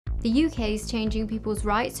the UK is changing people's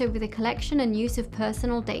rights over the collection and use of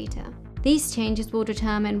personal data. These changes will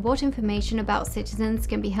determine what information about citizens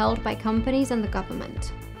can be held by companies and the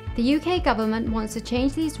government. The UK government wants to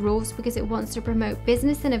change these rules because it wants to promote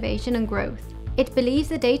business innovation and growth. It believes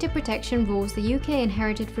the data protection rules the UK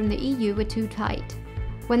inherited from the EU were too tight.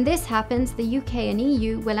 When this happens, the UK and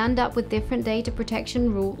EU will end up with different data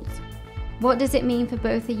protection rules. What does it mean for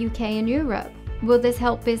both the UK and Europe? Will this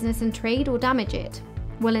help business and trade or damage it?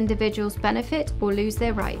 Will individuals benefit or lose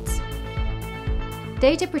their rights?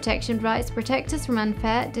 Data protection rights protect us from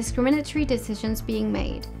unfair, discriminatory decisions being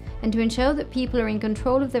made, and to ensure that people are in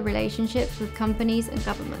control of their relationships with companies and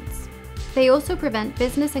governments. They also prevent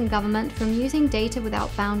business and government from using data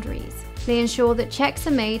without boundaries. They ensure that checks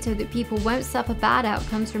are made so that people won't suffer bad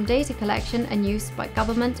outcomes from data collection and use by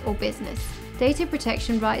government or business. Data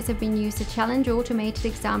protection rights have been used to challenge automated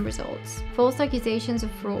exam results, false accusations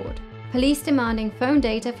of fraud, police demanding phone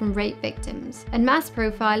data from rape victims, and mass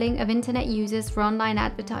profiling of internet users for online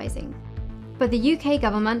advertising. But the UK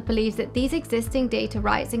government believes that these existing data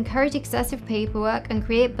rights encourage excessive paperwork and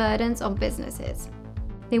create burdens on businesses.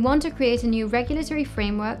 They want to create a new regulatory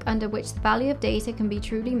framework under which the value of data can be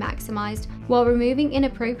truly maximised while removing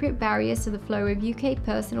inappropriate barriers to the flow of UK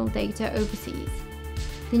personal data overseas.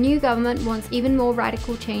 The new government wants even more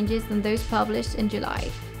radical changes than those published in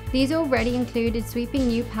July. These already included sweeping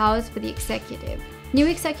new powers for the executive. New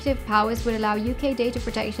executive powers would allow UK data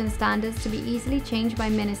protection standards to be easily changed by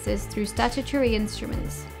ministers through statutory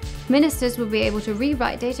instruments. Ministers will be able to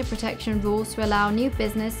rewrite data protection rules to allow new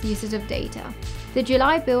business uses of data. The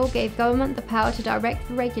July bill gave government the power to direct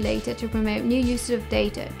the regulator to promote new uses of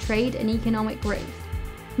data, trade and economic growth.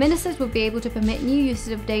 Ministers will be able to permit new uses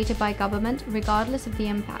of data by government regardless of the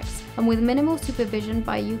impacts, and with minimal supervision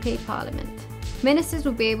by UK Parliament. Ministers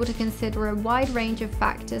will be able to consider a wide range of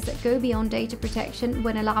factors that go beyond data protection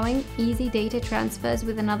when allowing easy data transfers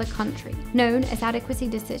with another country, known as adequacy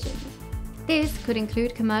decisions. This could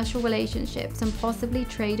include commercial relationships and possibly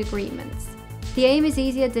trade agreements. The aim is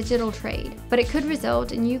easier digital trade, but it could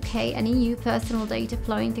result in UK and EU personal data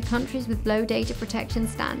flowing to countries with low data protection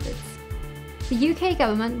standards. The UK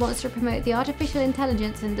government wants to promote the artificial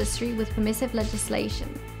intelligence industry with permissive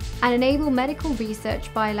legislation, and enable medical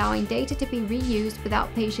research by allowing data to be reused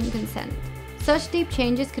without patient consent. Such deep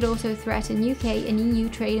changes could also threaten UK and EU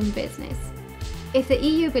trade and business. If the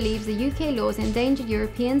EU believes the UK laws endanger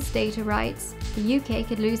Europeans' data rights, the UK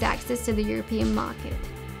could lose access to the European market.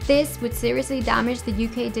 This would seriously damage the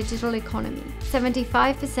UK digital economy.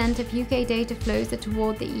 75% of UK data flows are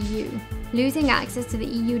toward the EU. Losing access to the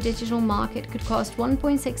EU digital market could cost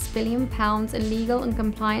 £1.6 billion in legal and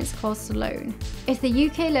compliance costs alone. If the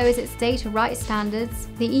UK lowers its data rights standards,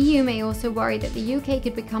 the EU may also worry that the UK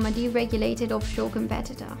could become a deregulated offshore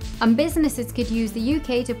competitor, and businesses could use the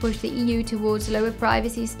UK to push the EU towards lower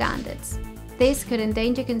privacy standards. This could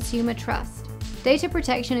endanger consumer trust. Data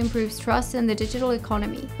protection improves trust in the digital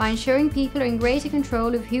economy by ensuring people are in greater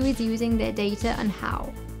control of who is using their data and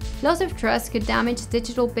how. Loss of trust could damage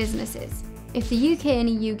digital businesses. If the UK and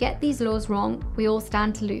EU get these laws wrong, we all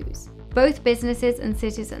stand to lose, both businesses and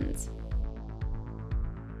citizens.